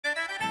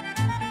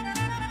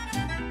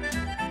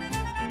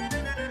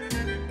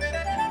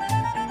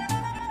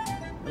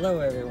Hello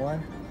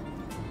everyone,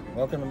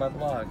 welcome to my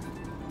blog.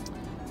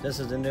 This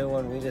is a new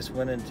one. We just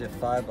went into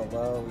Five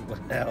Below. We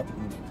went out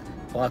and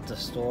bought the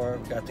store.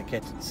 We got the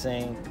kitchen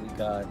sink. We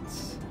got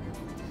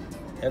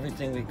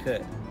everything we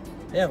could.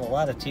 They have a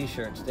lot of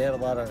t-shirts. They had a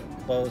lot of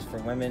clothes for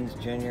women's,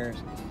 juniors,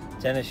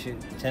 tennis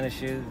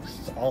shoes,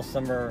 all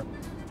summer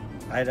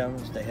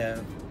items. They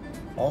have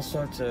all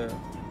sorts of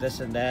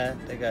this and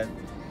that. They got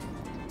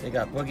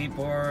boogie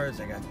boards.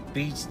 They got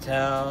beach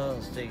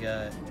towels. They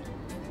got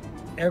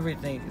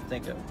everything you can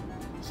think of.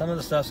 Some of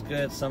the stuff's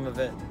good, some of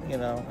it, you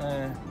know,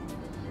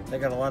 They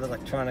got a lot of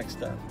electronic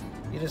stuff.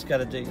 You just got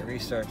to do your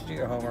research, do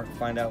your homework,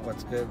 find out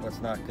what's good, what's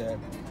not good.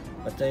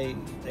 But they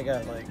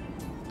got like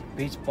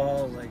beach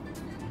balls, like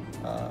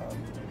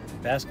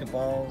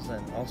basketballs,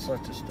 and all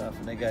sorts of stuff.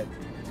 And they got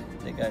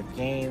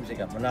games. They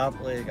got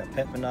Monopoly. They got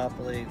Pet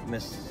Monopoly,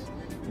 Miss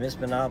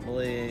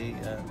Monopoly,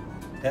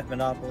 Pet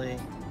Monopoly.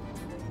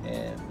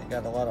 And they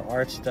got a lot of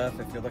art stuff.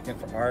 If you're looking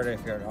for art,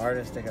 if you're an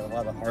artist, they got a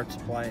lot of art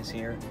supplies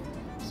here,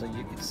 so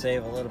you can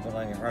save a little bit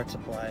on your art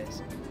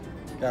supplies.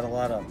 Got a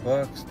lot of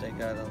books. They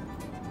got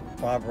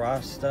Bob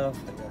Ross stuff.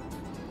 They got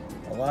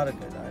a lot of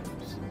good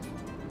items.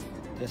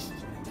 Just,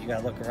 you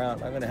gotta look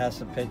around. I'm gonna have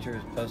some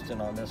pictures posted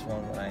on this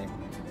one when I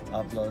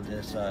upload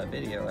this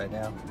video right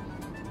now.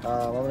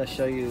 I'm gonna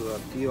show you a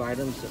few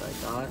items that I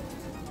got.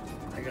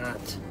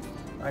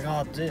 I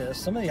got this.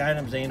 Some of the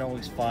items ain't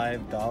always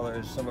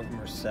 $5. Some of them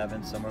are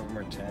 $7. Some of them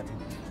are $10.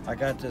 I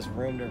got this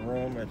room to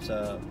room. It's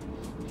a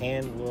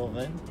hand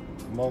woven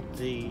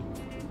multi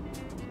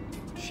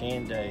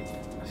Shandai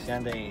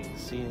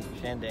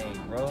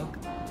rug,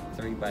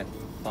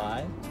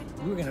 3x5.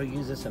 We're gonna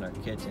use this in our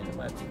kitchen. It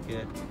might be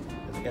good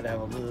because we gotta have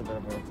a little bit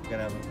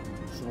of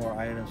some more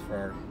items for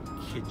our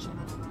kitchen.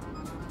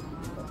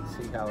 Let's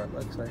see how it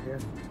looks right here.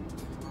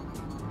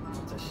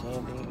 It's a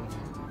Shandai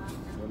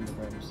room to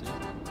room. See.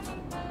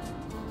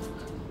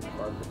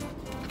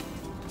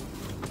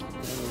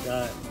 And we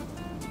got,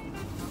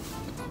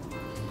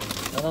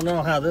 I don't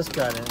know how this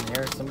got in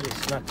here. Somebody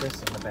snuck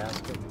this in the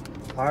basket.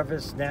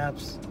 Harvest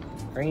Snaps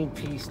Green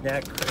Pea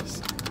Snack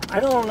Crisp. I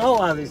don't know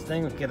how these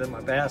things get in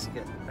my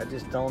basket. I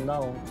just don't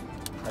know.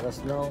 I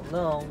just don't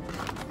know.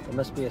 There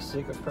must be a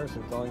secret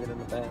person throwing it in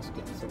the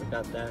basket. So we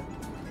got that.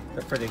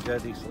 They're pretty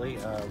good. These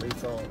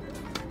lethal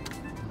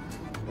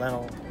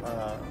lentil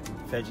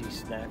veggie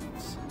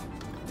snacks.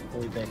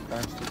 Fully baked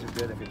crunch. These are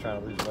good if you're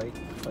trying to lose weight,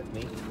 like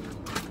me.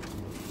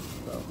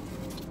 So,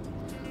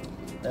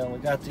 then we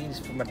got these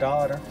for my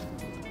daughter.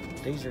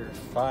 These are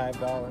 $5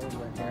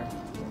 right here.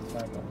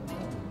 $5.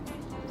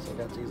 So I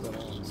got these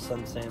little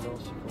sun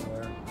sandals you can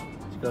wear.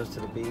 She goes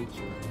to the beach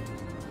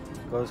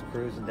or goes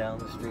cruising down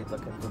the street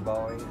looking for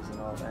boys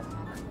and all that.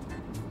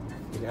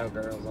 See how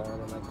girls are.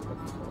 They like to look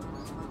for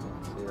boys.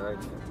 See right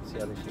here. See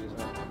how the shoes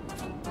are?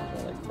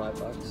 These are like $5.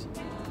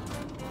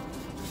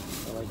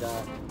 And I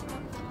got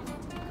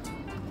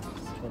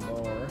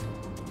more.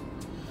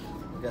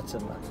 We got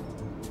some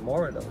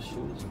more of those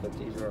shoes, but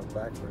these are our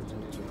black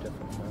versions. These are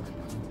different ones.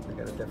 They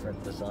got a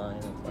different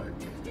design and black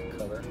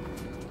color.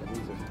 And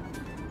these are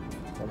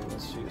one of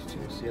those shoes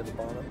too. See the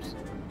bottoms?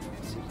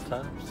 See the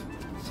tops?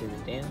 See the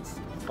dance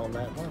on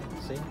that one?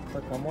 See?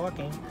 Look, I'm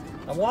walking.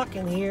 I'm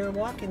walking here.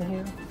 Walking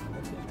here.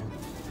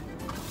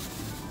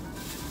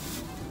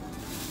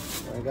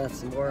 Okay. I got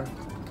some more.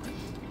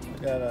 I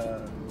got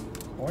a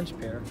orange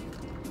pair.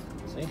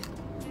 See?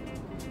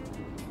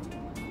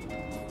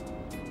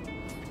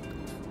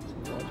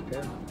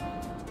 Pair.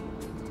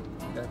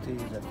 Got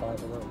these at $5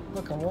 Below.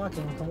 Look, I'm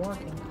walking, I'm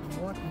walking,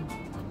 I'm walking.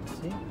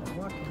 See, I'm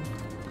walking.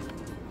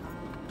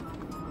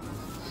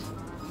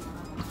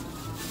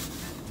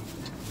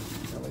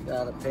 And we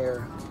got a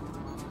pair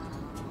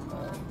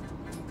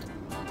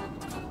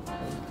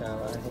these kind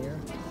right here.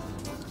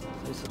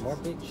 See some more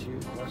beach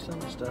shoes, more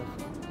summer stuff.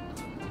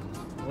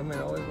 Women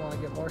always want to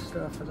get more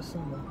stuff for the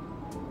summer.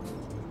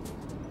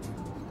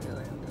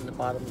 And the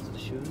bottoms of the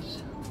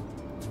shoes.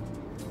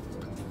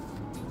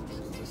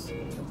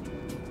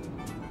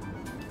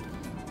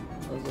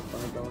 Those are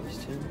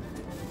 $5 too.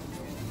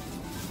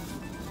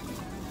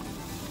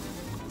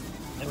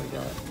 And we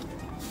got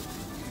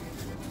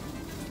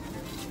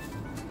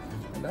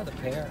another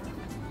pair.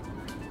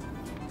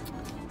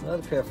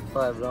 Another pair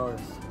for $5.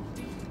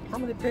 How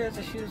many pairs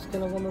of shoes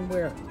can a woman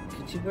wear?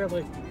 Can she wear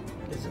like,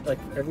 is it like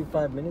every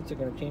 5 minutes you're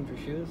gonna change your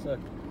shoes? Look,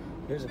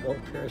 here's a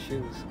gold pair of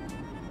shoes.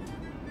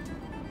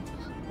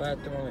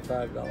 But they're only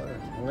 $5.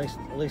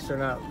 At least they're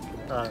not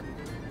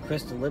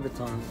Kristen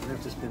Louboutin. You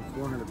have to spend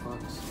 $400.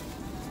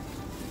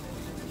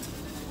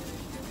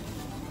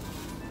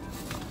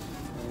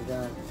 We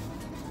got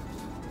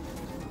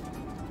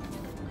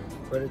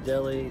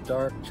Ghirardelli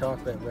dark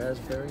chocolate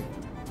raspberry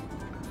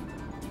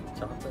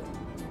chocolate.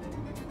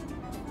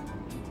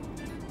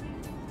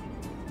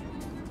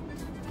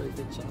 Pretty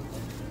good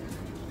chocolate.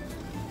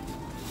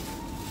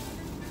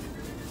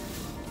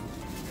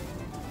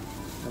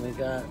 And we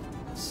got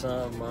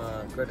some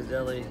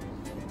Ghirardelli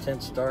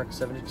Intense Dark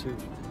 72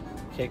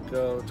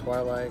 Keiko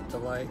Twilight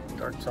Delight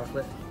dark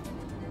chocolate.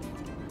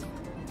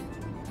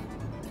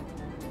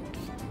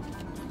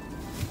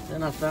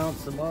 Then I found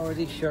some more of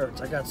these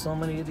shirts. I got so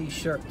many of these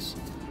shirts.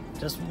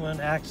 This one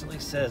actually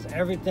says,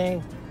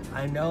 everything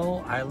I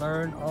know I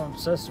learned on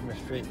Sesame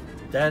Street.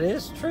 That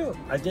is true.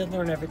 I did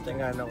learn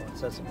everything I know on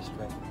Sesame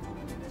Street.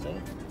 See?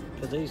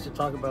 Because they used to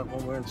talk about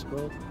when we were in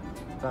school,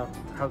 about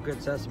how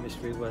good Sesame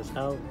Street was.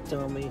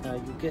 Tell me how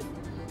you get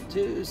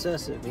to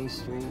Sesame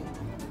Street.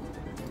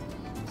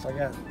 So I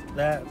got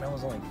that, and that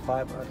was only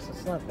 $5.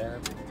 It's not bad.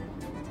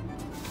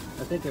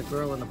 I think a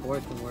girl and a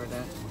boy can wear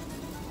that.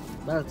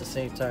 Not at the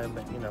same time,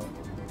 but you know,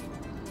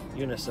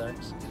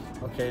 unisex.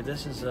 Okay,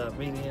 this is a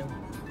medium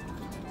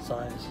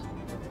size.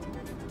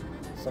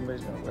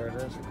 Somebody's gonna wear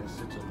this because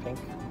it's a pink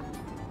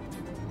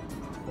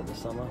for the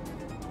summer.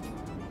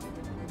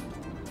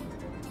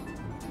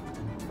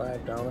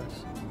 $5.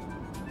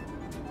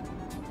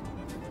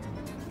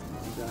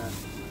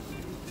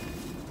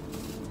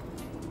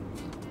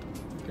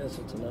 I guess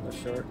it's another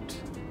shirt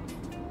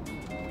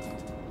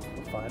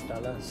for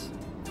 $5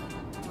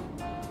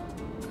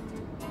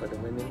 for the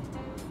women.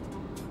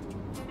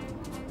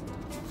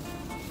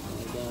 I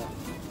got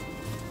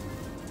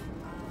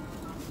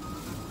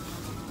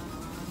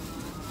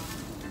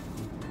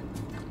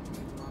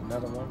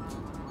another one,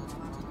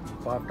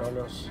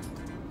 $5,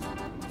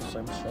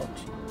 same shirt.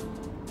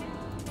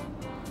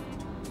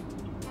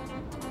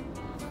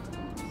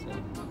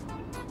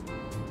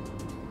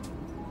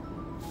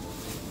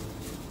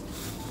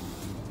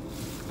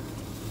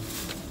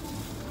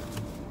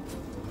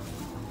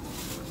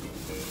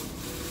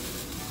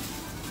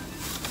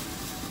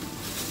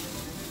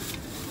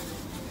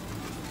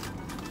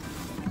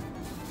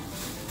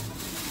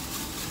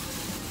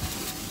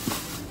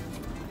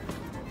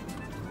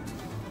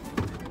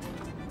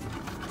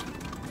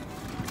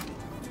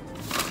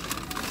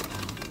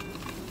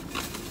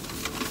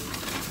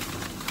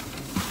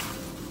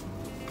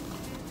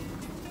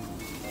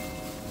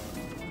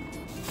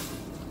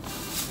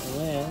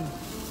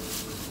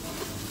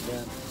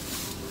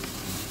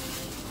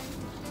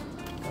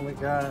 And we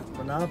got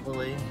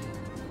Monopoly,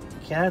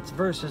 cats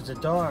versus the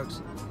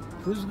dogs.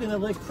 Who's gonna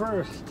lick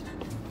first?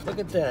 Look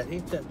at that.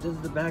 This is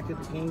the back of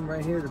the game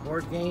right here, the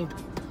board game.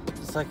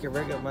 Just like your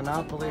regular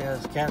Monopoly,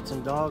 has cats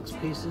and dogs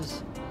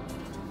pieces.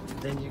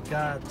 Then you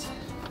got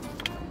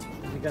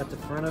the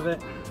front of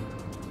it.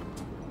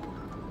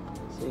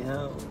 See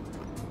how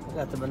we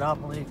got the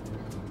Monopoly,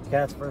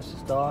 cats versus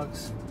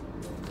dogs.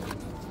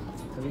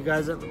 Have you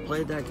guys ever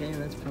played that game?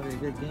 That's probably a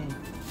good game.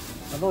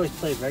 I've always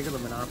played regular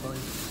Monopoly.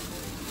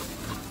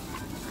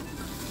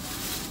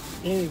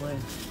 Anyway,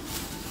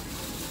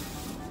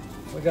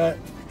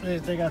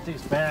 they got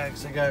these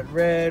bags. They got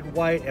red,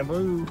 white, and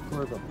blue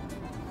for the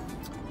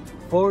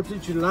 4th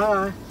of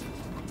July.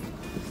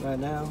 Right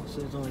now,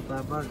 so it's only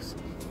 $5.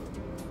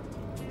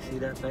 See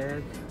that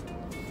bag?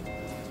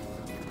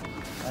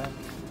 Right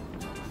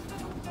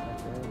there.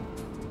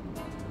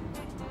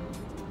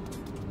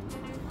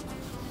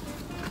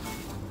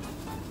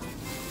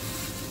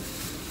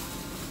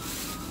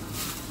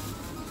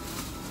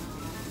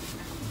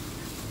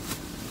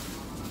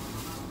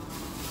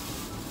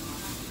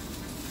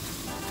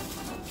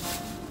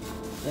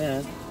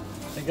 And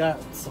they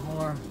got some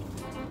more.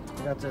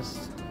 They got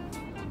this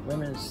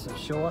women's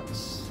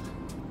shorts.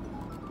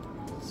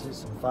 See,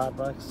 some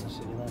 $5. So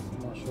she can have some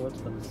more shorts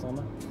for the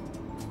summer.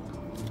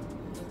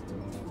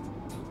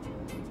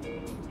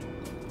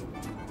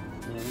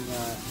 And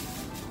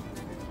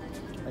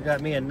I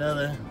got me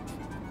another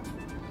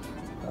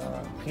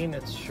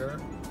Peanuts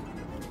shirt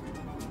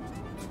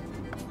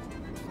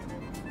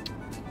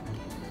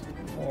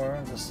for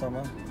the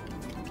summer.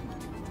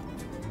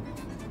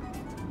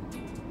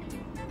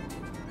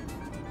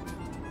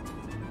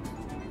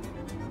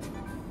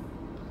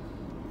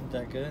 Isn't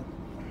that good?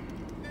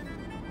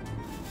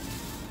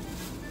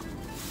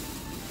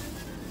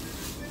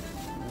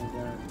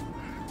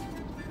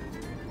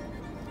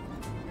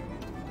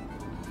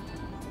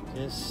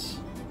 This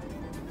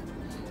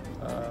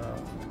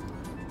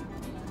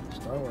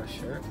Star Wars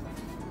shirt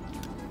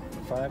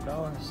for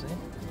 $5, see?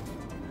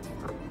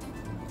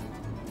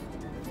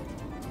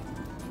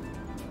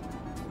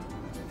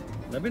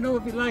 Let me know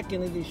if you like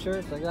any of these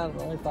shirts. I got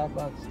them, only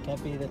 $5.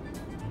 Can't beat it.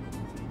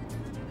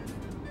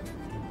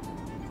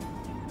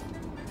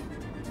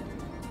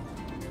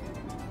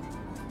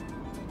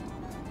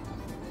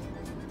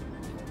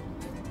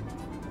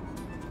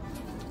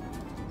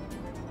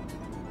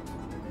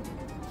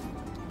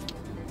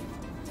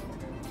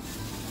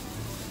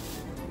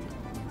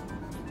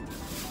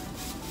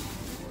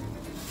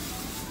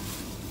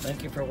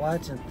 Thank you for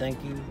watching,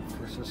 thank you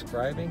for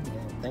subscribing,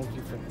 and thank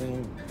you for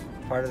being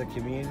part of the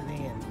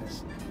community and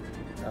this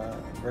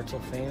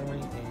virtual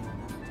family. And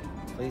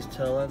please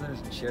tell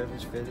others and share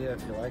this video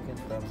if you like it,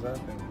 thumbs up,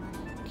 and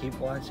keep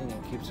watching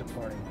and keep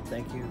supporting.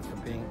 Thank you for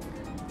being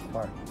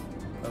part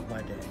of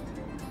my day.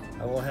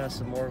 I will have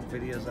some more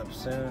videos up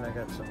soon. I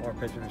got some more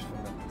pictures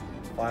from the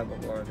Five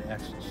Below, the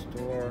actual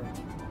store,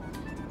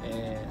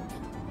 and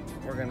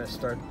we're gonna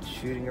start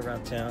shooting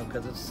around town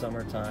because it's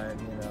summertime,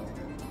 you know.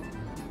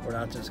 We're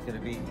not just going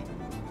to be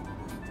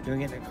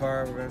doing it in a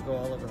car. We're going to go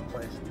all over the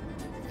place.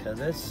 because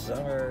it's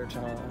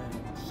summertime.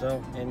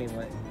 So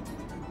anyway,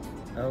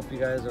 I hope you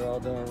guys are all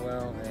doing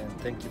well,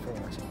 and thank you for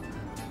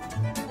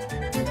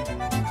watching.